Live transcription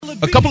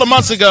A couple of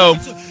months ago,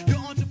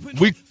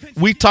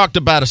 we talked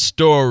about a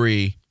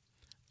story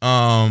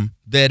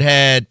that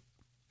had,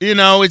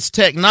 it's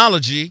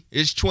technology.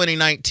 It's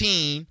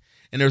 2019,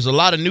 and there's a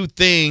lot of new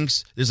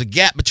things. There's a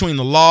gap between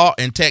the law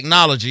and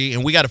technology,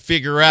 and we got to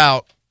figure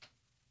out.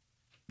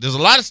 There's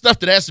a lot of stuff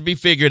that has to be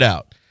figured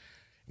out.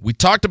 We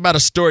talked about a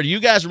story. Do you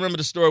guys remember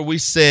the story? We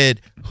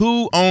said,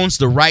 who owns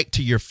the right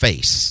to your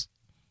face?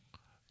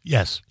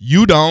 Yes.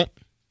 You don't.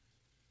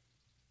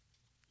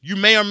 You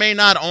may or may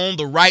not own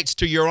the rights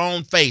to your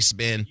own face,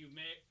 Ben.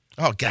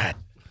 Oh, God.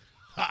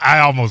 I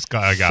almost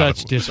got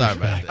Such it. disrespect.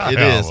 Sorry about that. It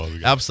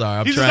is. I'm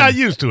sorry. He's not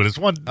used to it. It's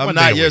one. I'm one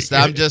not day a used to.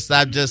 week. I just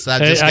I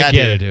got get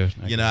here. it,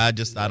 dude.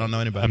 I don't know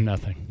anybody. I'm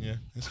nothing. Yeah,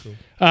 that's cool.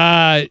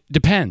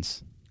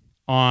 Depends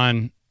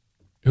on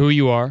who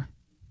you are.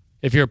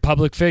 If you're a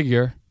public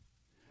figure,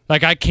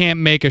 like I can't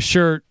make a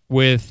shirt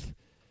with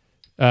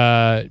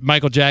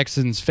Michael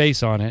Jackson's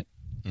face on it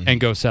and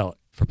go sell it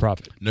for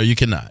profit. No, you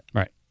cannot.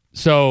 Right.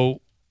 So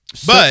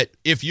But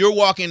if you're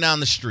walking down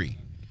the street,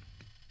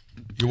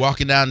 you're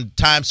walking down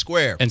Times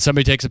Square, and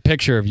somebody takes a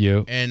picture of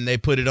you, and they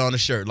put it on a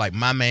shirt, like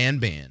my man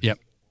Ben. yep.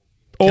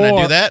 Can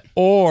I do that?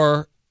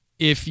 Or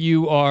if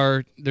you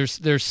are,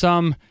 there's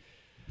some,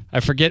 I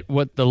forget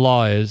what the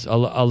law is.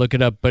 I'll look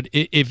it up. But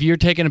if you're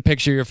taking a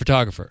picture, you're a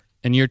photographer,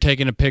 and you're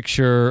taking a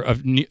picture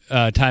of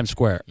Times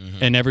Square,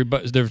 and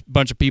there's a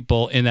bunch of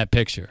people in that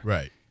picture,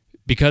 Right.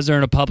 because they're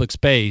in a public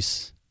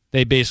space,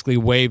 they basically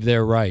waive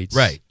their rights,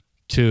 Right.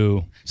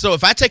 To So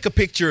if I take a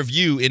picture of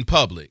you in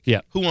public, Yeah.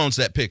 who owns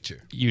that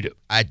picture? you do.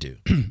 I do,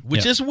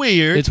 which Yeah. is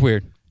weird. It's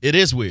weird. It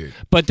is weird.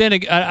 But then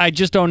I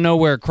just don't know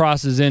where it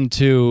crosses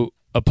into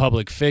a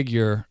public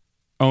figure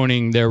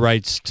owning their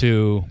rights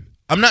to.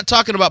 I'm not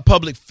talking about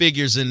public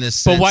figures in this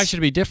sense. But why should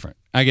it be different?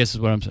 I guess is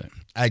what I'm saying.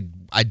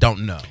 I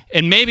don't know.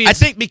 And maybe I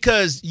think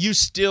because you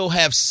still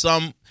have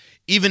some,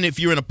 even if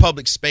you're in a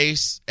public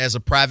space as a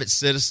private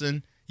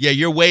citizen, yeah,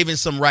 you're waiving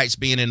some rights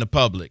being in the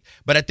public.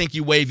 But I think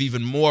you waive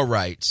even more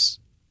rights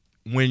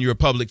when you're a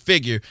public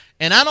figure.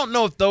 And I don't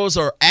know if those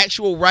are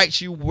actual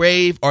rights you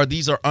waive or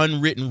these are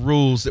unwritten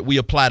rules that we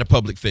apply to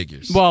public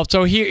figures. Well,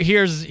 so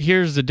here's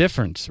the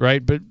difference,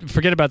 right? But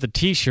forget about the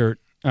T-shirt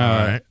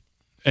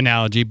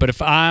analogy. But if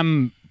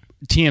I'm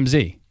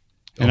TMZ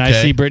and I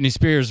Okay. see Britney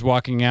Spears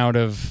walking out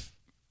of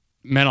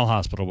mental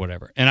hospital,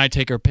 whatever, and I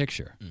take her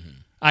picture,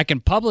 I can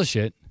publish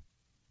it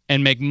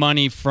and make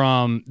money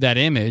from that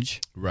image,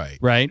 Right.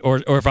 right?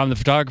 Or if I'm the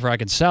photographer, I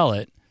can sell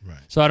it. Right.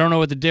 So I don't know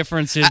what the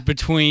difference is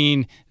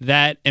between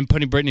that and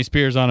putting Britney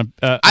Spears on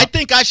a. I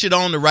think I should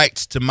own the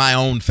rights to my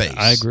own face.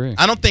 I agree.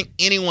 I don't think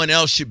anyone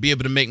else should be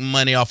able to make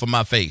money off of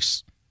my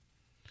face.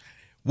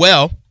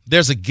 Well,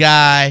 there's a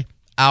guy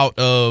out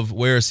of,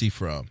 where is he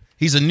from?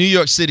 He's a New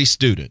York City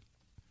student.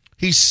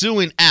 He's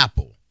suing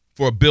Apple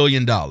for $1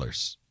 billion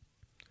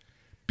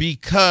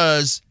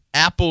because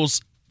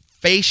Apple's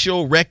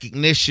facial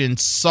recognition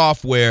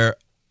software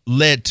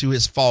led to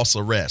his false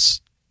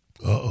arrest.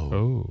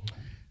 Oh.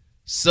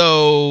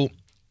 So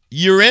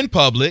you're in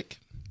public.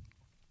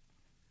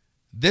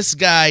 This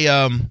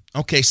guy,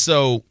 okay,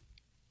 so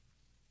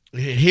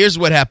here's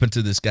what happened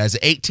to this guy. He's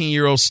an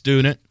 18-year-old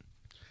student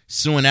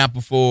suing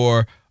Apple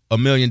for $1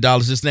 million.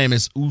 His name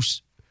is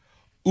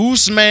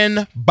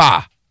Usman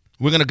Ba.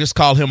 We're going to just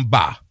call him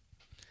Ba.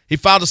 He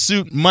filed a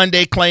suit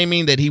Monday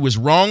claiming that he was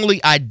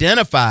wrongly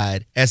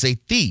identified as a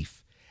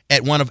thief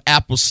at one of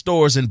Apple's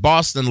stores in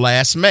Boston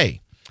last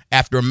May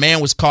after a man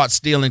was caught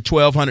stealing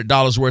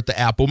 $1,200 worth of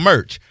Apple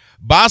merch.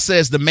 Ba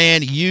says the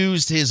man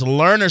used his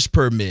learner's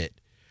permit,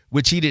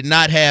 which he did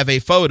not have a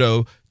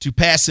photo, to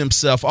pass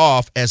himself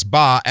off as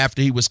Ba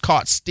after he was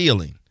caught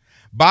stealing.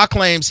 Ba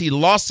claims he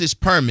lost his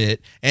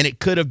permit and it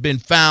could have been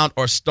found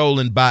or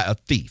stolen by a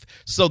thief.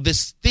 So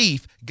this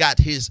thief got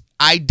his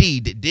ID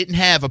that didn't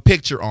have a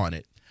picture on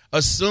it,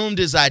 assumed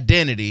his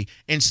identity,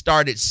 and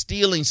started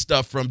stealing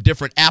stuff from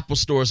different Apple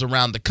stores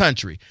around the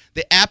country.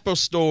 The Apple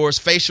store's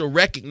facial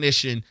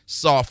recognition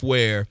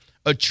software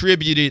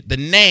attributed the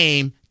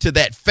name to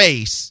that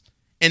face,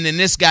 and then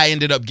this guy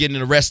ended up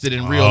getting arrested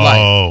in real life.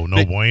 Oh,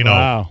 no bueno.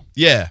 Wow.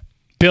 Yeah. $1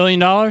 billion?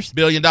 $1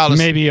 billion.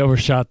 Maybe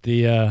overshot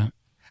the.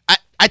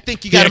 I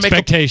think you got to make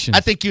expectations. I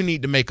think you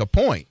need to make a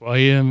point. Well,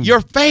 yeah. Your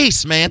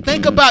face, man.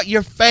 Think about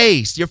your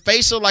face. Your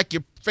face are like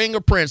your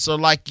fingerprints or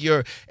like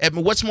your. I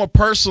mean, what's more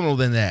personal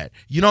than that?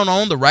 You don't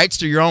own the rights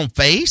to your own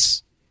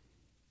face?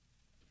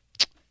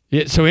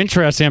 Yeah, so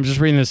interesting. I'm just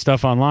reading this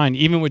stuff online.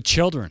 Even with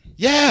children,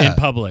 Yeah. in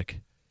public,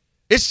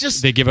 It's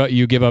just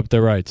you give up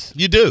their rights.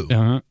 you do.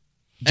 Uh-huh.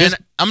 And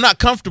I'm not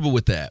comfortable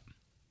with that.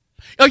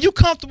 Are you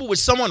comfortable with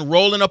someone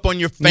rolling up on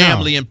your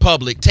family in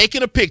public,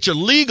 taking a picture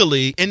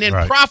legally, and then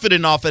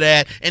profiting off of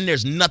that, and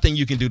there's nothing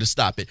you can do to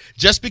stop it?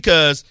 Just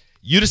because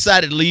you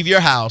decided to leave your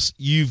house,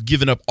 you've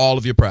given up all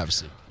of your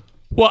privacy.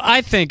 Well,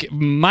 I think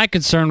my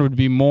concern would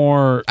be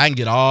more. I can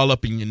get all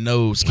up in your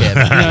nose,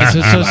 Kevin.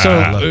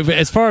 So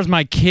as far as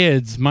my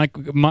kids, my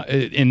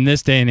in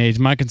this day and age,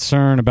 my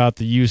concern about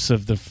the use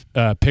of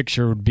the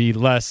picture would be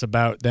less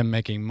about them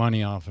making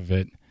money off of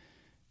it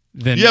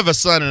then You have a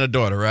son and a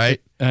daughter,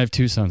 right? I have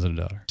 2 sons and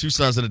a daughter. 2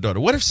 sons and a daughter.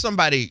 What if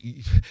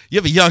you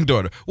have a young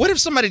daughter. What if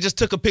somebody just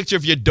took a picture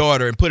of your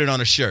daughter and put it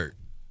on a shirt?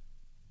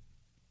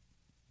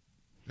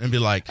 And be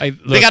like, they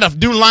got a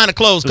new line of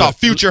clothes called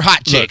Future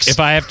Hot Chicks. Look, if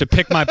I have to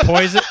pick my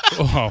poison,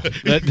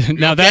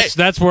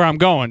 that's where I'm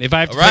going. If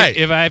I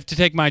have to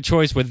take my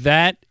choice with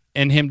that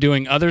and him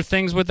doing other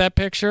things with that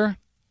picture,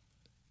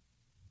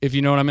 if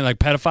you know what I mean, like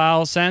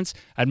pedophile sense,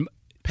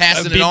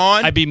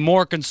 I'd be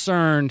more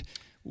concerned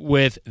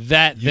with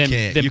that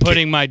than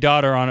putting my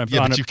daughter on a.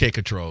 Yeah, but you can't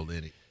control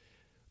it.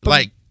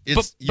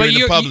 You're in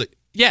the public.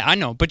 Yeah, I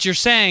know. But you're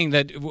saying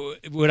that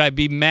would I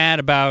be mad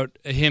about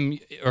him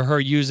or her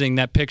using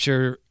that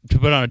picture to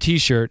put on a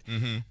T-shirt?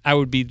 Mm-hmm. I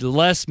would be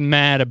less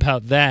mad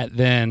about that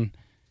than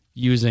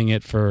using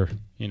it for,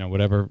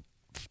 whatever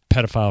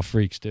pedophile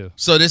freaks do.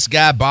 So this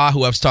guy, Ba,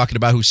 who I was talking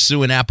about, who's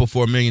suing Apple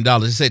for $1 million,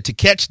 he said to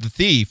catch the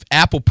thief,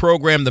 Apple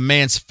programmed the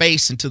man's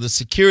face into the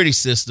security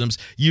systems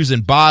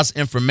using Ba's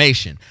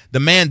information. The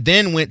man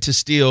then went to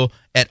steal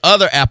at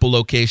other Apple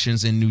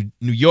locations in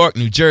New York,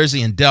 New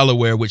Jersey, and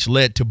Delaware, which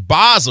led to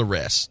Ba's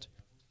arrest.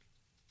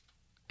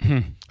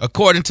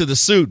 According to the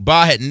suit,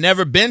 Ba had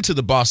never been to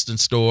the Boston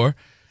store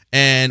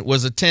and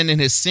was attending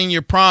his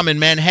senior prom in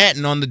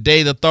Manhattan on the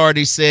day the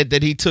authorities said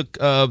that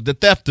the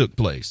theft took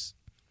place.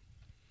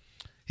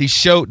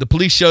 The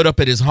police showed up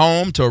at his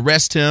home to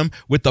arrest him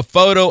with a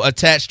photo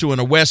attached to an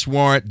arrest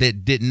warrant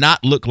that did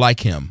not look like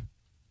him.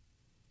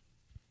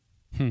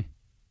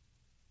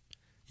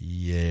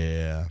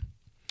 Yeah.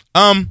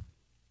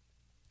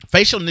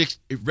 Facial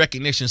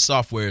recognition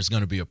software is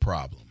going to be a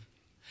problem.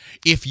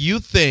 If you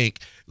think,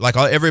 like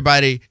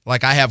everybody,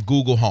 like I have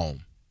Google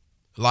Home.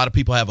 A lot of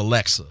people have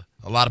Alexa.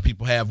 A lot of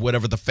people have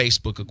whatever the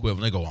Facebook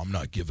equivalent. They go, I'm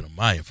not giving them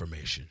my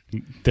information.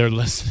 They're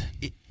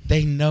listening.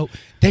 They know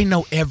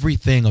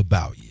everything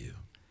about you.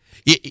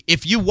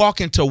 If you walk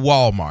into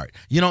Walmart,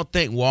 you don't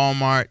think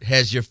Walmart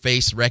has your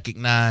face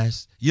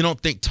recognized. You don't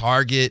think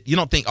Target. You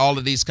don't think all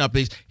of these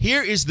companies.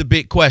 Here is the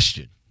big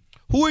question.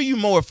 Who are you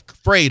more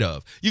afraid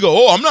of? You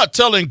go, I'm not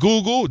telling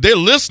Google. They're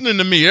listening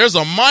to me. There's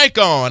a mic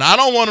on. I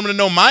don't want them to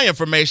know my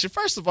information.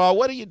 First of all,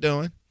 what are you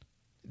doing?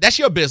 That's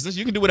your business.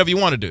 You can do whatever you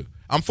want to do.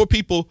 I'm for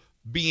people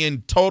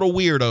being total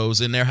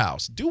weirdos in their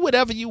house. Do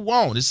whatever you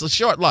want. It's a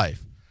short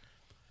life.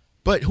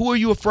 But who are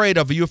you afraid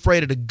of? Are you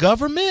afraid of the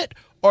government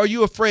or are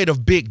you afraid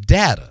of big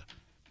data?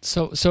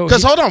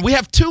 Because hold on, we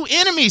have 2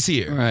 enemies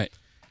here. Right.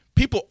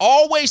 People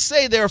always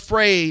say they're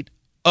afraid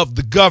of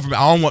the government.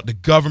 I don't want the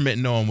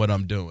government knowing what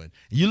I'm doing.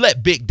 You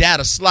let big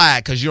data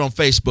slide because you're on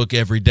Facebook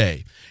every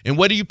day. And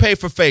what do you pay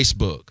for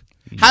Facebook?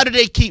 How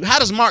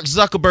does Mark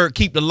Zuckerberg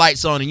keep the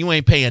lights on and you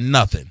ain't paying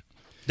nothing?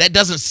 That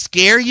doesn't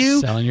scare you?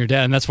 Selling your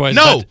data, and that's why.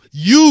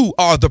 You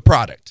are the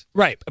product.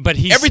 Right, but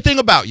everything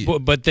about you.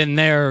 But then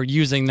they're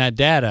using that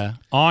data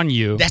on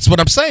you. That's what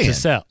I'm saying. To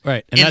sell,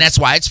 right? And that's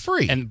why it's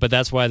free. But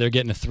that's why they're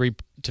getting a $3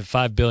 to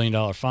 $5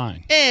 billion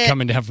fine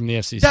coming down from the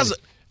FCC.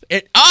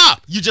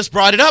 You just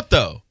brought it up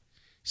though.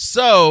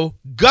 So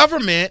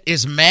government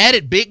is mad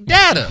at big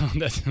data.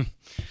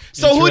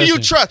 So who do you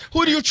trust?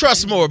 Who do you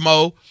trust more,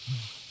 Mo?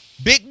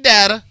 Big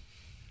data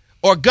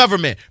or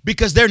government?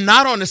 Because they're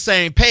not on the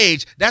same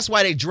page. That's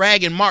why they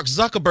dragging Mark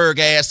Zuckerberg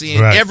ass in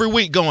every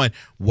week going,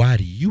 why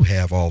do you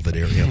have all of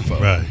their info?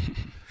 Right.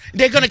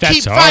 They're going to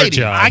keep fighting.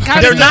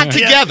 They're not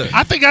together.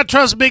 I think I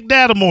trust big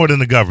data more than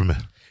the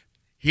government.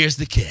 Here's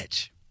the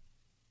catch.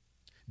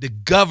 The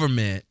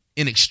government,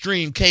 in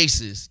extreme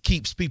cases,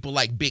 keeps people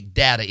like big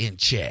data in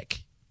check.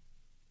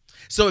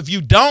 So if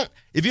you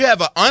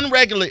have an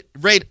unregulated,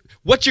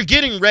 what you're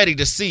getting ready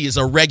to see is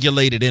a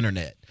regulated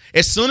internet.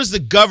 As soon as the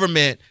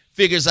government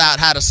figures out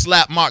how to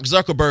slap Mark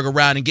Zuckerberg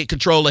around and get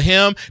control of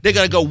him, they're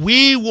going to go,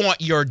 we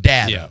want your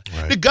data. Yeah,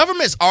 right. The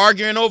government's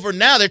arguing over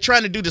now. They're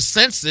trying to do the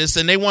census,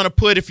 and they want to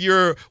put if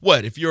you're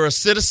a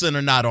citizen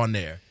or not on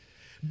there.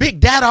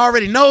 Big data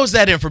already knows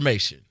that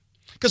information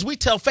because we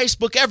tell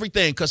Facebook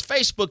everything because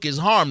Facebook is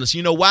harmless.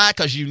 You know why?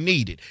 Because you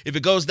need it. If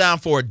it goes down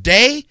for a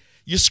day,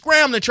 you're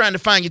scrambling trying to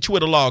find your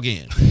Twitter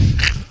login.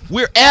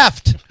 We're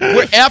effed.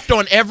 We're effed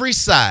on every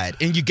side,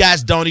 and you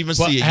guys don't even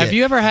see it yet. Have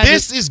you ever had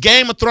this? Is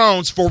Game of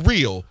Thrones for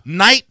real?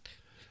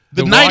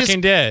 The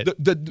Walking Dead.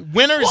 The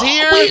winter is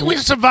here. We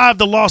survived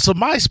the loss of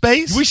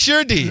MySpace. We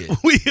sure did.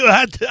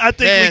 I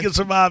think we can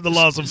survive the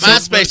loss of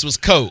MySpace was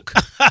coke.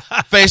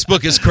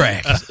 Facebook is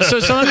crack. So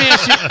let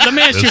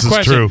me ask you a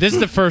question. True. This is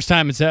the first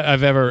time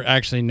I've ever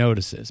actually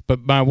noticed this.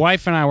 But my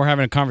wife and I were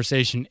having a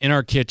conversation in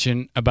our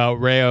kitchen about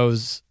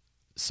Rayo's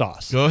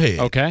sauce. Go ahead.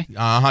 Okay.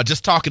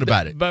 Just talking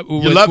about it. But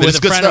you love it. It's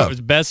good stuff. It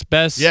was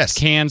best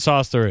canned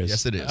sauce there is.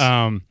 Yes, it is.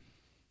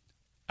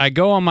 I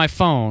go on my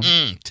phone.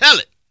 Tell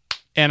it.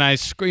 And I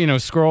scroll through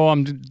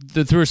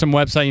some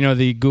website.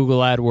 The Google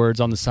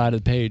AdWords on the side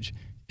of the page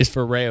is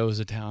for Rayo's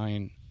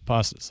Italian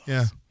pasta sauce.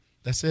 Yeah,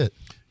 that's it.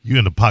 You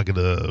in the pocket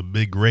of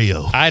Big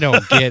Rayo. I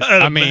don't get.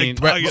 I mean,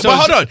 but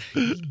hold on.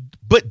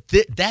 But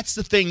that's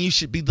the thing you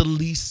should be the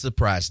least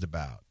surprised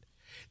about.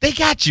 They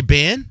got you,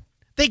 Ben.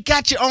 They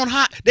got you on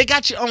They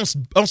got you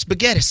on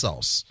spaghetti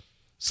sauce.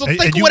 So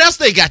think what else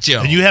they got you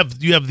on. And you have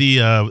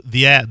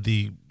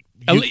the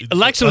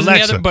Alexa was in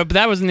the other, but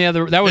that was in the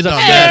other. That was up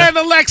No, there. And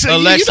Alexa,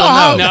 Alexa, you know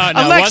how no,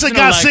 it Alexa wasn't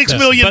got Alexa. $6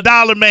 million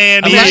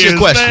man. Let me ask you a ears,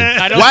 question.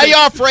 man. Why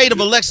y'all afraid of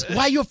Alexa?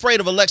 Why you afraid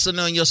of Alexa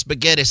knowing your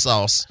spaghetti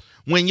sauce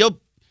when your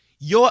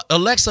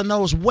Alexa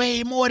knows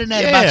way more than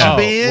that about Yeah. you,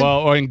 Ben?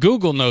 Well, and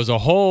Google knows a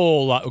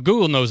whole lot.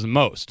 Google knows the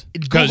most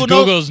because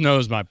Google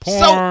knows my So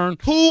porn.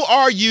 who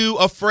are you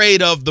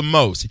afraid of the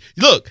most?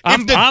 Look,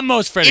 I'm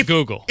most afraid of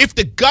Google. If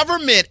the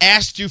government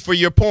asked you for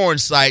your porn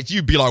sites,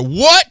 you'd be like,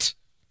 "What?"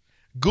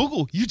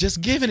 Google, you just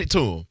giving it to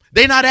them.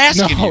 They're not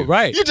asking No, you.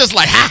 right. You're just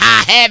like, "Ha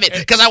ha, have it,"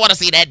 because I want to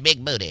see that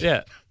big booty.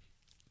 Yeah.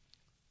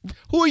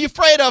 Who are you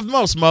afraid of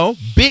most, Mo?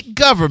 Big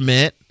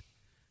government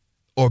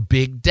or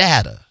big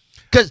data?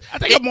 Because I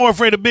think I'm more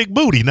afraid of big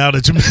booty now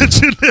that you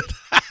mentioned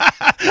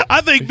it.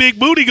 I think big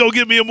booty gonna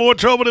get me in more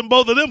trouble than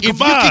both of them if you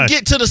combined. can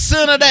get to the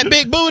center of that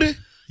big booty,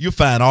 you'll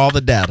find all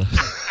the data.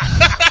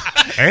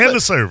 And the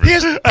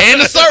service.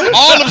 And the service,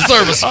 all them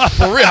service.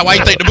 For real, why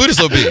you think the booty's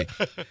so big?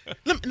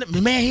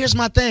 Man, here's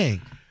my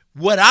thing.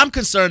 What I'm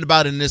concerned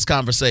about in this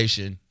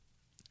conversation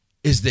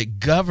is that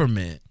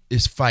government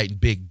is fighting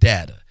big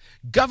data.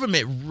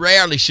 Government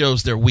rarely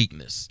shows their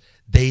weakness.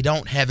 They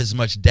don't have as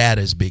much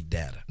data as big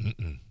data.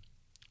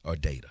 Or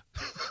data.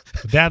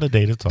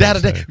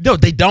 Data. No,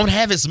 they don't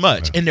have as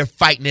much, and they're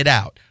fighting it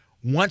out.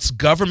 Once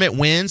government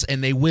wins,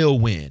 and they will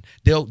win,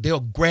 they'll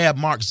grab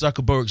Mark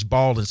Zuckerberg's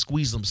ball and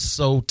squeeze them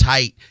so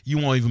tight you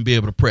won't even be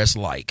able to press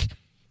like.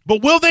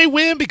 But will they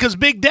win? Because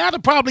big data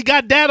probably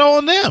got data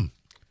on them.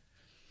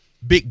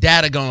 Big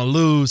data gonna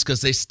lose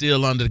because they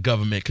still under the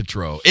government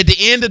control. At the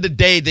end of the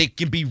day, they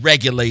can be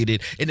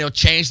regulated, and they'll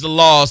change the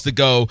laws to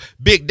go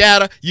big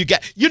data.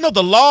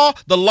 The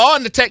law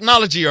and the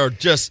technology are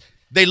just.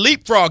 They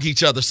leapfrog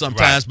each other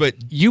sometimes, but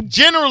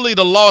generally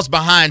the law's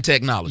behind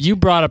technology. You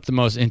brought up the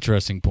most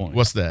interesting point.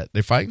 What's that?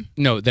 They fighting?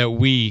 No, that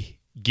we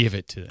give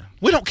it to them.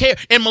 We don't care.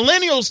 And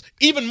millennials,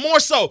 even more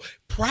so.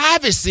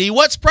 Privacy.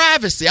 What's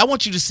privacy? I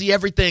want you to see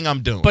everything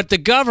I'm doing. But the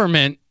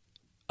government,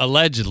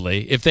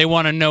 allegedly, if they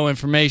want to know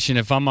information,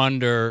 if I'm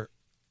under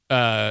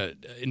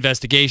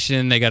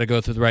investigation, they got to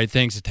go through the right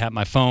things to tap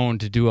my phone,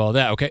 to do all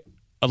that. Okay?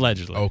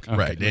 Allegedly. Okay,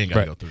 right. They ain't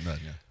got to go through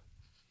nothing.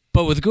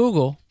 But with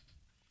Google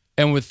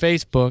and with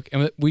Facebook,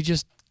 and we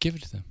just give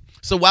it to them.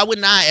 So why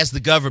wouldn't I, as the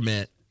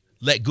government,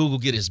 let Google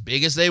get as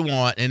big as they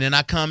want, and then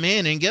I come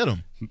in and get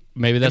them?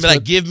 Maybe that's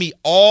like, give me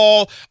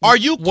all. Are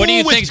you cool what do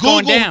you with think's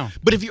Google? going down?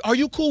 But are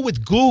you cool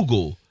with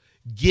Google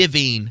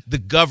giving the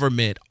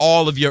government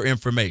all of your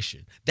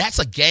information? That's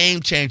a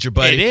game changer,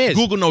 buddy. It is.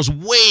 Google knows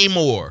way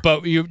more.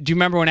 But do you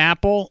remember when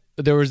Apple,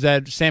 there was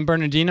that San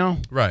Bernardino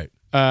Right.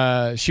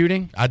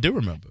 Shooting? I do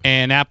remember.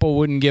 And Apple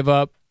wouldn't give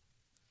up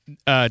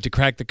to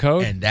crack the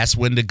code? And that's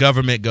when the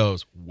government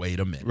goes, wait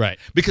a minute. Right.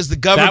 Because the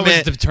government.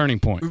 That was the turning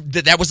point.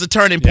 That was the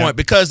turning point. Yeah.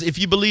 Because if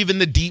you believe in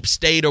the deep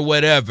state or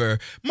whatever,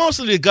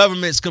 mostly the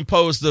government's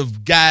composed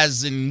of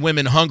guys and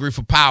women hungry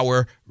for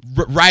power,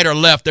 right or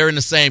left. They're in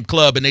the same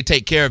club and they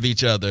take care of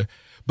each other.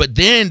 But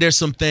then there's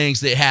some things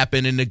that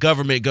happen and the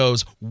government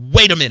goes,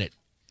 wait a minute.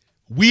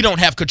 We don't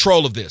have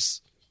control of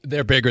this.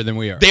 They're bigger than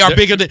we are. They are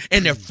bigger than,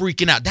 and they're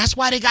freaking out. That's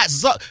why they got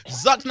Zuck.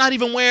 Zuck's not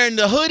even wearing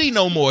the hoodie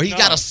no more. He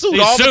got a suit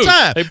all the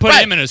time. They put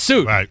him in a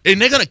suit. Right. And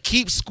they're going to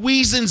keep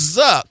squeezing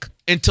Zuck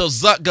until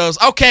Zuck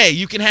goes, okay,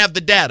 you can have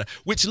the data.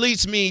 Which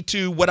leads me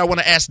to what I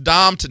want to ask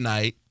Dom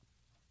tonight.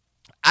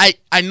 I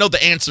know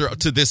the answer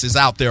to this is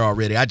out there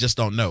already. I just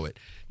don't know it.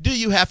 Do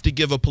you have to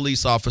give a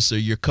police officer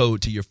your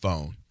code to your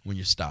phone when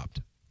you're stopped?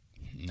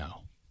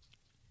 No.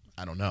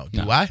 I don't know.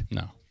 Do I?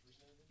 No.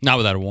 Not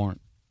without a warrant.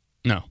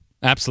 No.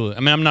 Absolutely. I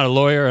mean, I'm not a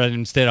lawyer. I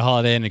didn't stay at a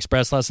Holiday Inn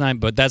Express last night,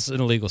 but that's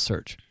an illegal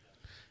search.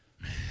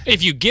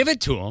 If you give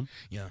it to them.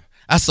 Yeah.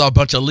 I saw a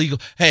bunch of legal.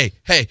 Hey,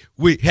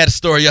 we had a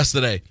story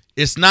yesterday.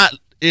 It's not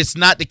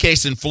the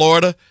case in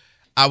Florida.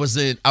 I was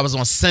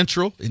on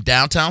Central in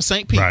downtown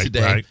St. Pete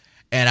today,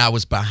 and I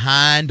was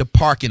behind the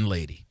parking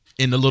lady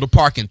in the little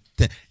parking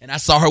thing, and I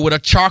saw her with a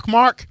chalk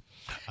mark.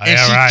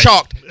 And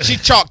she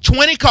chalked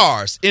 20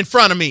 cars in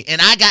front of me,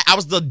 and I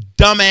was the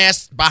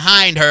dumbass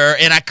behind her,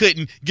 and I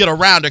couldn't get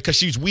around her because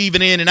she's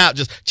weaving in and out,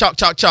 just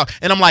chalk.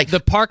 And I'm like, the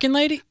parking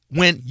lady?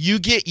 When you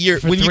get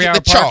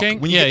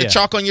the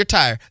chalk on your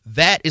tire,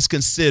 that is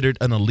considered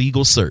an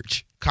illegal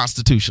search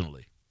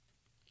constitutionally.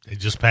 They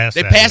just passed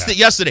it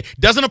yesterday.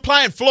 Doesn't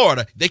apply in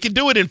Florida. They can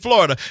do it in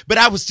Florida. But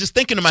I was just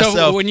thinking to myself,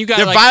 so when you got,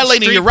 they're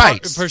violating your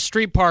rights. For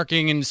street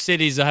parking in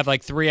cities that have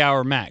like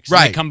 3-hour max.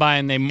 Right. They come by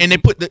and they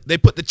put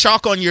the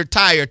chalk on your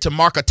tire to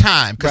mark a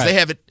time because they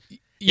have it.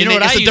 You know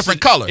what it's a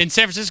different color. In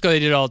San Francisco, they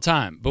did it all the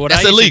time. But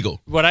that's illegal.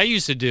 What I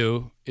used to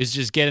do is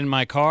just get in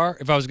my car.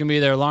 If I was going to be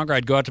there longer,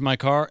 I'd go out to my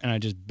car and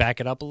I'd just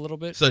back it up a little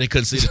bit. So they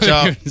couldn't see the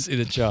chalk? They couldn't see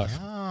the chalk.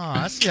 Oh,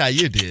 I see how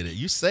you did it.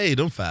 You saved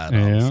them $5.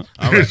 Yeah.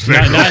 All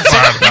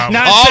right.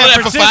 Not all San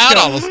that for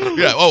Francisco. $5?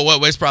 Yeah. Oh,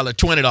 wait, it's probably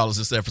 $20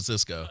 in San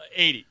Francisco.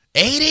 80.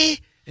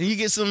 80? And you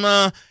get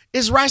some,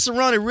 is Rice and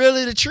Ronnie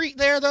really the treat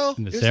there, though?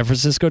 The San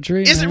Francisco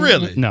treat? Is it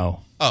really?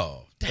 No.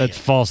 Oh, damn. That's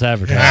false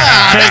advertising.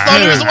 That's the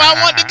only reason why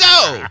I want to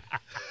go.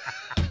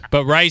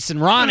 But Rice and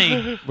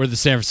Ronnie were the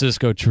San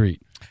Francisco treat.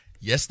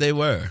 Yes, they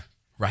were.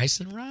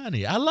 Rice and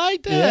Ronnie. I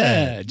like that.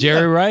 Yeah,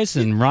 Jerry Rice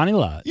and Ronnie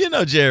Lott. You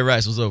know Jerry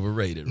Rice was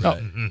overrated,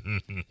 right?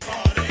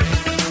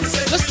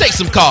 Let's take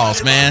some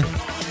calls, man.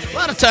 A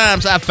lot of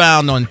times I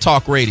found on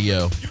talk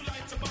radio,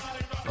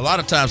 a lot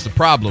of times the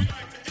problem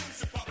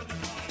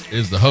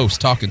is the host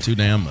talking too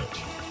damn much.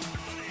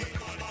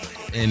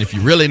 And if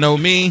you really know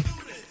me,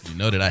 you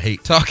know that I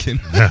hate talking,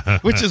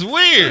 which is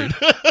weird.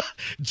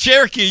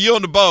 Cherokee, you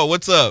on the ball.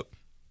 What's up?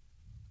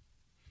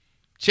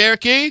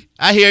 Cherokee,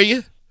 I hear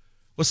you.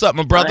 What's up,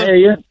 my brother? I hear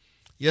you.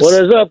 Yes.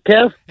 What is up,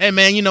 Kev? Hey,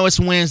 man, you know it's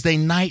Wednesday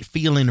night,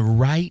 feeling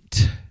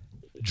right,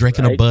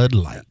 drinking a Right. Bud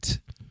Light.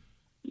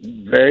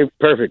 Very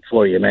perfect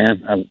for you,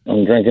 man.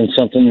 I'm drinking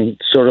something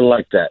sort of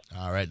like that.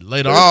 All right,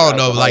 later on,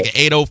 though, like at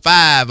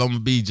 8:05, I'm going to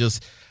be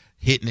just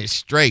hitting it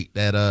straight,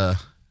 that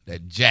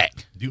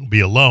Jack. You'll be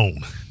alone.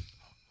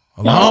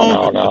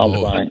 Alone? No,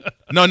 I'm fine.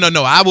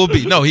 No, I will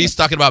be. No, he's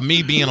talking about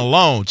me being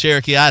alone.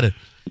 Cherokee, I've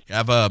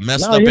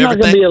messed No, up you're not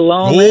everything. gonna be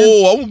alone,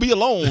 Oh, I won't be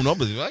alone.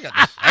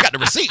 I got the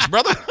receipts,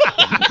 brother.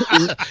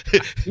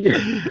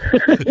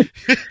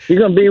 You're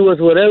going to be with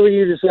whatever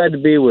you decide to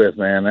be with,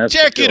 man. That's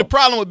Cherokee, for the sure.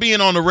 problem with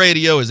being on the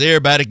radio is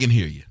everybody can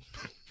hear you.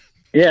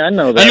 Yeah, I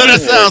know that. I know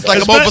that sounds like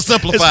I'm Espe-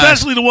 oversimplified.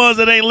 Especially the ones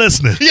that ain't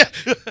listening. Yeah,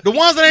 the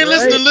ones that ain't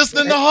Right.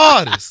 listening the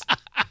hardest.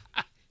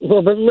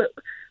 Well, but look,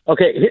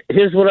 okay,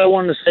 here's what I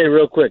wanted to say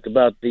real quick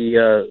about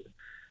the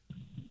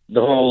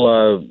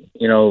whole,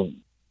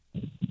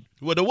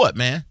 What the what,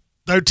 man?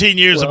 13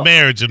 years Well- of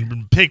marriage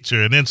and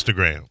picture and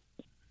Instagram.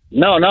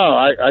 No,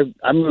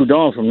 I moved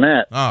on from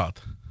that. Oh,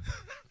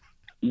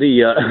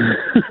 The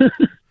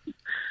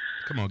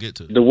come on, get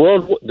to it. the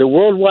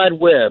World Wide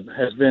Web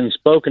has been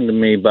spoken to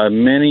me by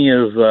many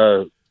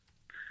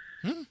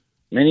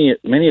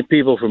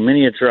people from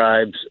many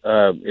tribes.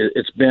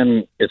 It's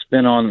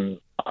been on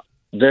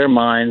their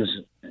minds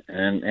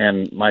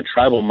and my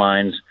tribal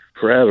minds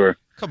forever.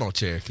 Come on,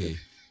 Cherokee.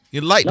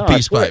 You light the No, I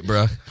peace swear. pipe,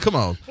 bro. Come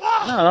on.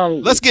 No,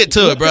 Let's get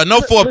to it, bro. No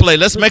foreplay.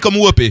 Let's make them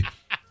whoopee.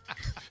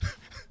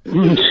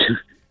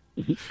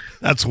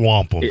 That's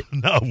wampum,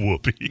 not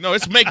whoopee. No,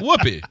 it's make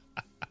whoopee.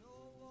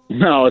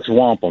 no, it's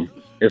wampum.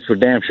 It's for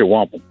damn sure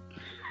wampum.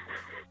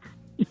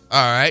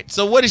 All right.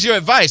 So what is your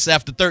advice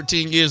after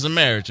 13 years of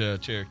marriage,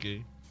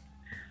 Cherokee?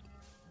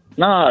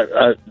 No,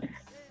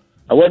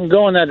 I wasn't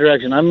going that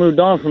direction. I moved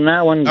on from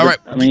that one. All right.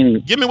 I mean,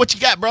 Give me what you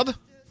got, brother.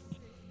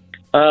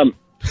 I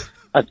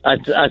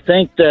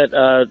think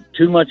that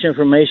too much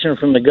information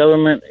from the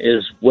government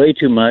is way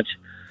too much.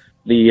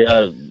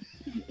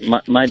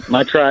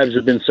 My tribes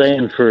have been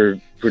saying for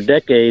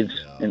decades,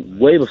 and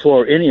way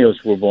before any of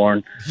us were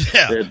born,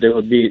 Yeah. that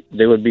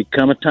there would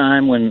become a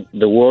time when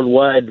the World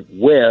Wide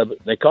Web,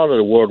 they called it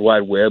a World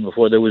Wide Web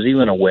before there was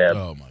even a web.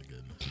 Oh, my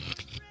goodness.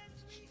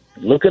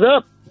 Look it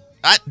up.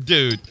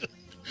 Dude.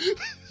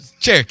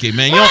 Cherokee,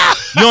 man. You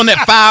on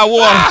that fire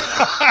water?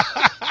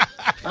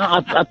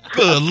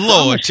 Good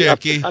Lord,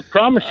 Cherokee. I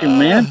promise you,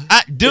 man.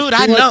 Dude,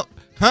 I know.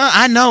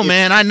 I know,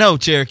 man. I know,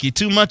 Cherokee.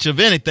 Too much of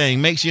anything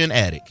makes you an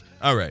addict.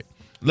 All right.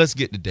 Let's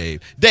get to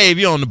Dave. Dave,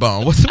 you're on the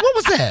bone. What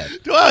was that?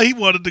 Well, he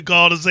wanted to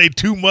call to say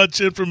too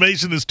much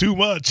information is too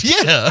much.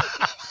 Yeah.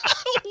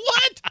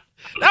 What?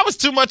 That was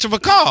too much of a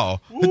call.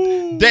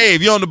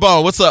 Dave, you're on the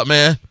bone. What's up,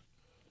 man?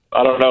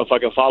 I don't know if I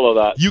can follow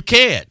that. You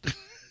can't.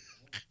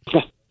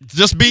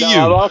 Just be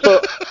No, you.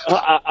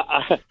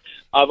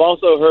 I've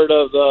also heard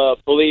of the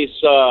police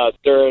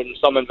during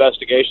some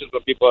investigations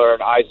when people are in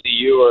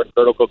ICU or in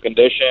critical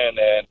condition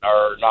and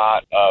are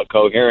not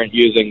coherent,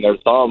 using their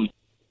thumb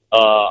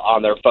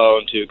on their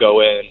phone to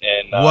go in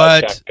and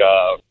What?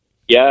 check.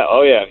 Yeah,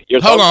 oh yeah.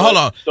 Your Hold thumbprint.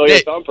 on. Still your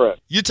Hey, thumbprint.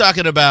 You're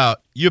talking about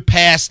you're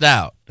passed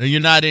out and you're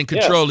not in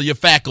control of your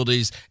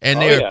faculties, and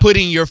Oh, they're yeah.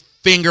 putting your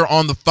finger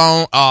on the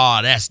phone. Oh,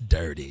 that's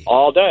dirty.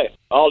 All day.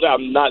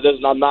 I'm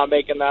not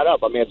making that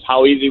up. I mean, it's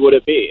how easy would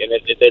it be? And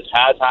it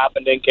has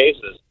happened in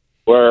cases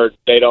where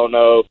they don't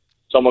know.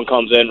 Someone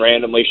comes in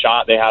randomly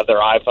shot. They have their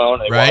iPhone.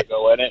 They want Right. to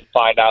go in it and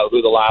find out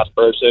who the last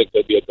person. It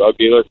could be a drug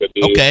dealer. Could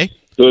be Okay.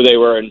 who they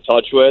were in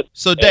touch with.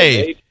 So, And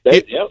Dave,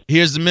 yep.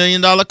 here's the $1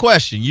 million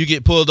question. You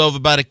get pulled over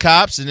by the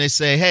cops, and they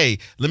say, hey,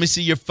 let me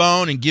see your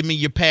phone and give me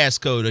your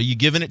passcode. Are you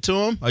giving it to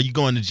them? Or are you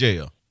going to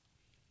jail?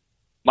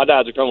 My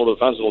dad's a criminal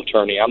defense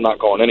attorney. I'm not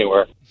going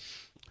anywhere.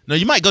 No,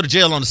 you might go to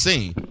jail on the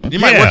scene. You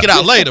might Yeah. work it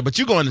out later, but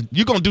you're going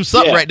to do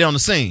something Yeah. right there on the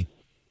scene.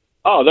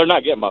 Oh, they're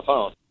not getting my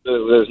phone.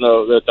 There's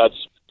no that's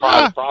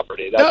private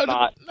property. That's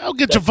not. They'll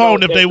get your that's phone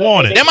no- if they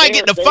want it. They might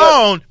get the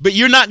phone, but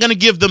you're not going to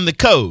give them the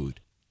code.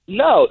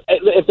 No,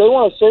 if they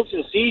want a search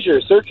and seizure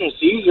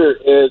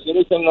is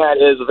anything that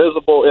is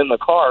visible in the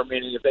car,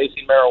 meaning if they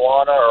see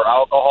marijuana or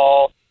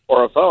alcohol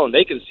or a phone,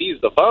 they can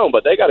seize the phone,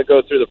 but they got to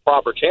go through the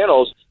proper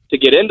channels to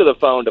get into the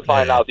phone to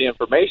find out the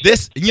information.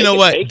 You know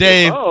what,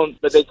 Dave? Phone,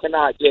 but they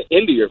cannot get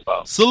into your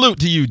phone. Salute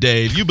to you,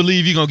 Dave. You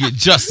believe you're going to get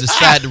justice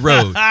side the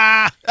road.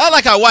 I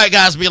like how white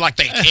guys be like,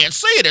 they can't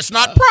see it. It's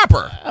not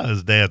proper.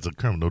 His dad's a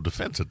criminal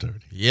defense attorney.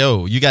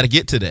 Yo, you got to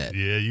get to that.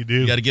 Yeah, you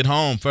do. You got to get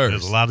home first.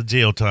 There's a lot of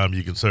jail time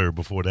you can serve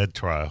before that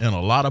trial. And a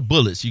lot of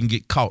bullets you can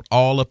get caught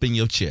all up in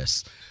your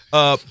chest.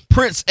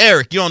 Prince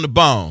Eric, you're on the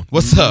bone.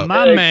 What's up?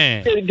 My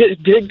man.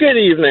 Good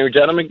evening,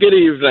 gentlemen. Good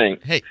evening.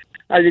 Hey.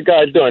 How you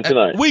guys doing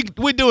tonight?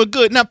 We're doing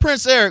good. Now,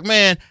 Prince Eric,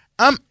 man,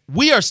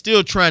 we are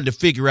still trying to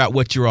figure out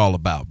what you're all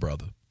about,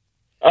 brother.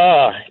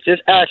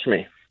 Just ask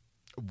me.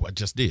 I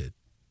just did.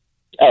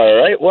 All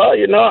right. Well,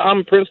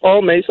 I'm Prince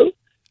Paul Mason.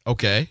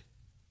 Okay.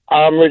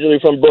 I'm originally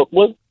from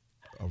Brookwood.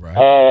 All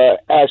right.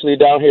 Actually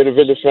down here to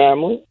visit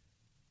family.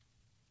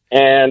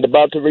 And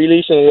about to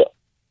release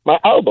my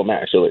album,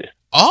 actually.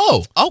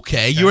 Oh,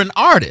 okay. You're an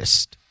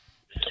artist.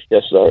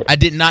 Yes, sir. I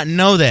did not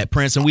know that,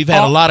 Prince, and we've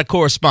had a lot of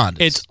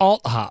correspondence. It's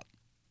alt hop.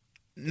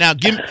 Now,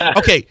 give me,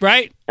 okay.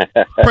 Right?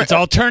 It's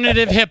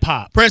alternative hip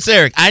hop. Prince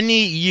Eric, I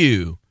need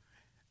you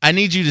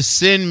to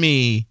send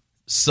me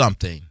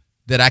something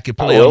that I could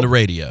play on the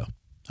radio.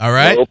 All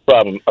right? No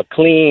problem. A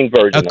clean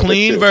version. A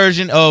clean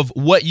version of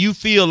what you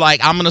feel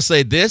like. I'm going to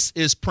say this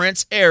is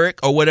Prince Eric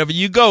or whatever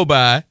you go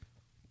by.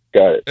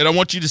 Got it. And I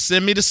want you to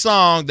send me the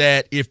song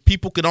that if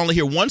people could only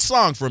hear one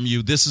song from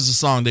you, this is a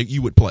song that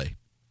you would play.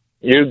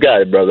 You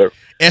got it, brother.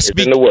 It's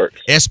in the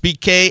works.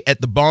 SBK at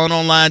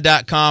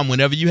thebononline.com.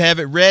 Whenever you have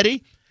it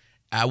ready,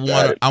 I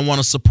want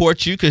to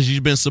support you because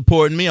you've been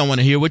supporting me. I want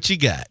to hear what you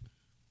got.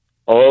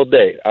 All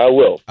day. I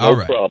will.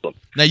 No problem.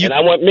 Now and I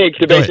want Migs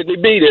to basically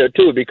be there,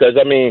 too, because,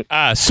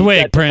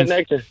 swag, Prince.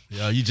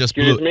 Yeah, you just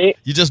blew it.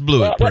 You just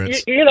blew it,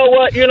 Prince. You know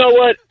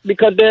what?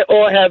 Because they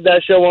all have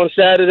that show on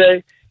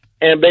Saturday,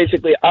 and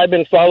basically I've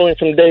been following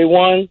from day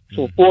one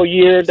for 4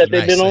 years that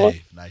they've been on.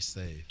 Nice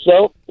save.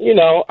 So,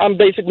 I'm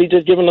basically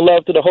just giving the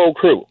love to the whole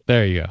crew.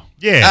 There you go.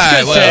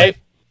 Yeah. All right,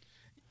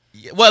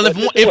 well,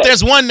 if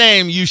there's one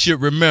name you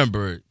should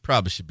remember, it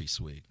probably should be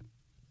Swig.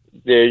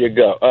 There you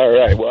go. All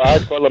right. Well, I'll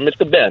call him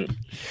Mr. Ben.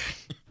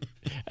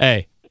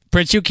 Hey,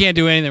 Prince, you can't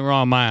do anything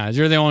wrong in my eyes.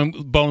 You're the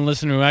only bone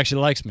listener who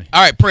actually likes me.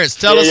 All right, Prince,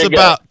 tell us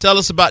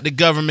about the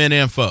government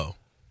info.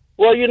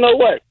 Well, you know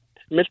what?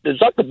 Mr.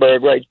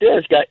 Zuckerberg right there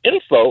has got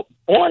info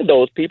on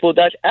those people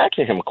that's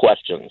asking him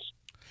questions.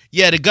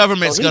 Yeah, the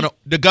government's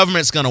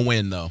gonna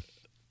win though.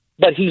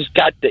 But he's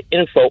got the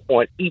info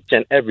on each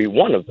and every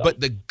one of them. But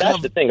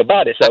that's the thing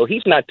about it. So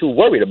he's not too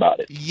worried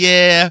about it.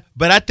 Yeah,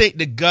 but I think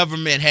the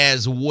government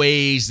has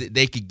ways that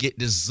they could get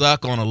the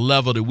Zuck on a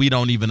level that we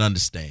don't even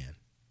understand.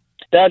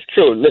 That's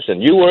true.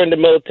 Listen, you were in the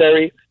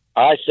military.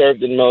 I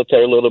served in the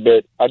military a little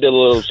bit. I did a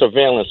little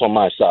surveillance on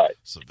my side.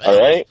 All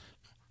right?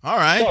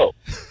 So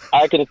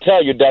I can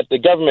tell you that the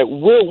government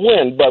will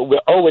win, but we're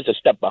always a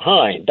step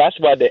behind. That's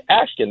why they're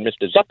asking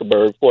Mr.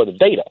 Zuckerberg for the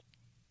data.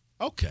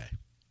 Okay.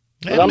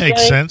 It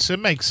makes sense. It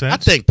makes sense. I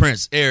think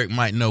Prince Eric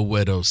might know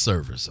where those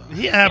servers are.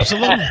 Yeah,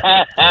 absolutely.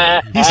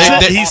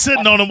 He's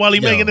sitting on them while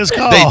he's making his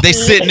call. They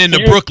sitting in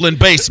the Brooklyn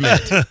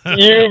basement.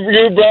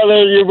 You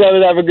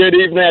brothers have a good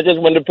evening. I just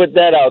wanted to put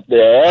that out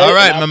there. All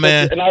right, my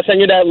man. And I'll send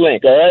you that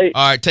link, all right?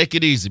 All right, take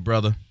it easy,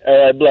 brother.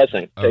 All right,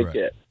 blessing. Take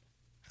care.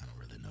 I don't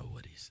really know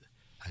what he said.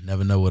 I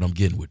never know what I'm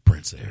getting with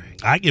Prince Eric.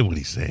 I get what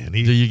he's saying. Do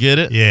you get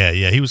it?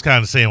 Yeah. He was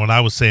kind of saying when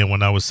I was saying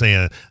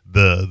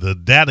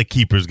the data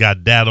keepers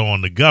got data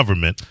on the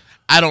government.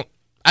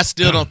 I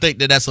still don't think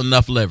that's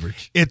enough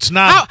leverage. It's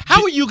not.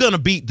 How are you going to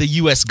beat the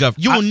U.S.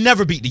 government? You will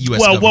never beat the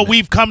U.S. government. Well, what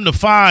we've come to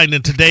find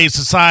in today's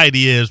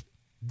society is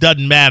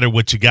doesn't matter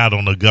what you got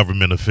on a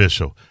government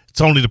official.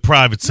 It's only the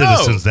private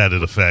citizens that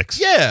it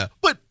affects. Yeah,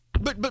 but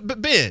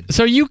Ben.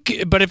 So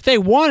but if they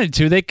wanted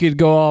to, they could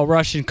go all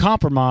Russian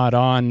compromise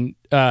on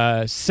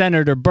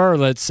Senator Burr,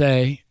 let's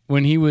say,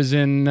 when he was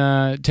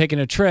in taking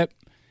a trip.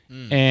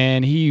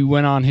 And he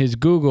went on his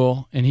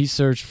Google and he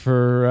searched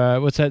for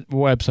what's that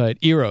website?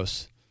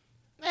 Eros.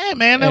 Hey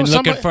man, and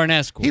looking for an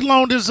escort. He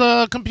loaned his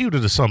computer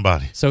to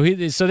somebody. So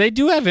they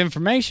do have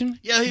information.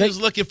 Yeah, he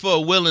was looking for a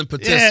willing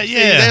participant.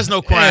 Yeah. There's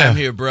no crime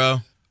here,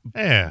 bro.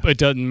 Yeah, but it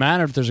doesn't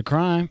matter if there's a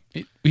crime.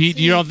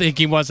 You don't think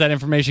he wants that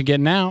information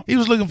getting out? He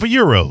was looking for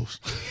euros.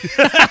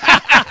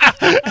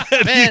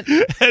 Man,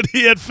 and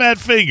he had fat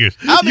fingers.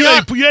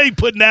 You ain't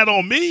putting that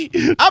on me.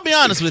 I'll be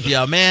honest with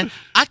y'all, man.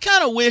 I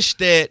kind of wish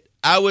that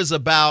I was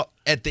about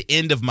at the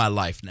end of my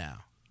life now.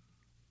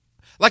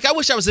 Like, I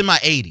wish I was in my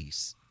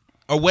 80s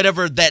or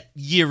whatever that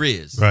year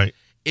is. Right.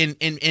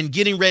 And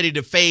getting ready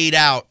to fade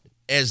out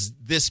as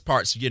this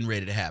part's getting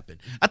ready to happen.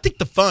 I think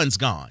the fun's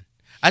gone.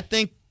 I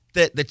think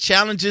that the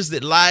challenges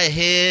that lie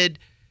ahead,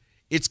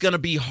 it's going to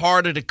be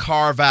harder to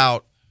carve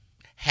out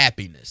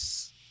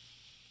happiness.